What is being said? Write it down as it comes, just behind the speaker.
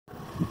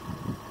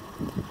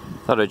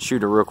Thought I'd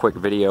shoot a real quick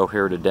video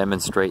here to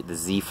demonstrate the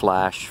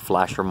Zflash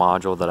flasher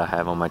module that I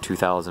have on my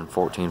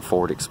 2014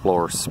 Ford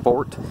Explorer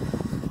Sport.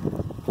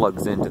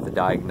 Plugs into the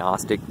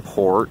diagnostic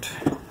port,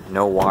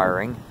 no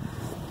wiring.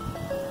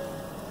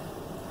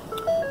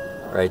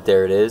 Right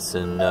there it is,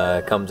 and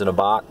it comes in a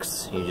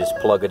box. You just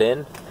plug it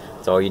in.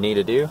 That's all you need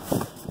to do.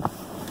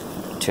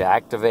 To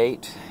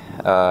activate,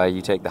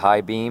 you take the high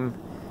beam,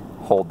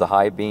 hold the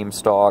high beam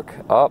stalk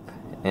up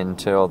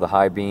until the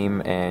high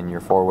beam and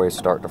your four-ways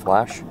start to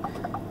flash.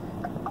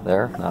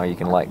 There, now you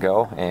can let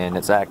go and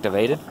it's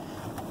activated.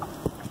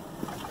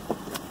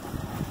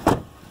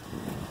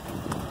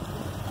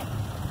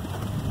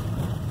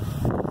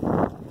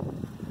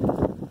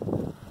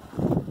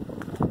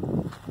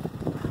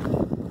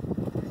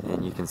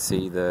 And you can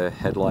see the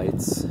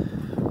headlights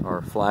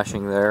are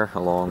flashing there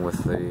along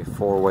with the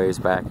four-ways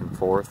back and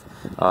forth.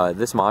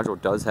 This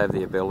module does have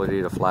the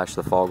ability to flash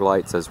the fog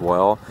lights as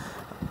well.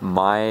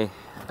 My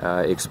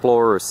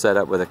Explorer is set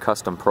up with a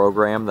custom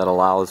program that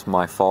allows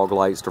my fog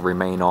lights to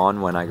remain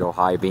on when I go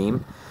high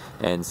beam,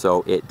 and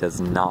so it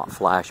does not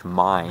flash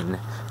mine,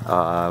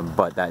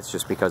 but that's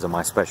just because of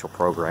my special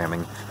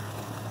programming.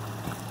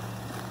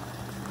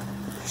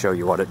 Show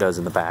you what it does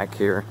in the back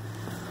here.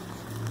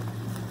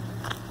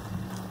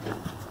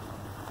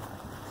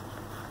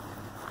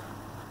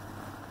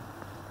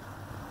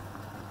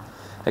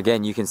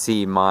 Again, you can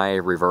see my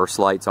reverse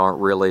lights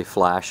aren't really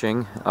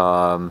flashing.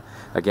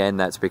 Again,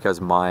 that's because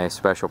my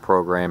special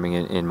programming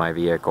in my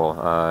vehicle.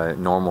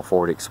 Normal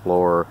Ford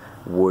Explorer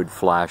would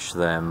flash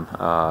them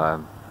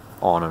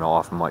on and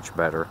off much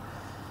better.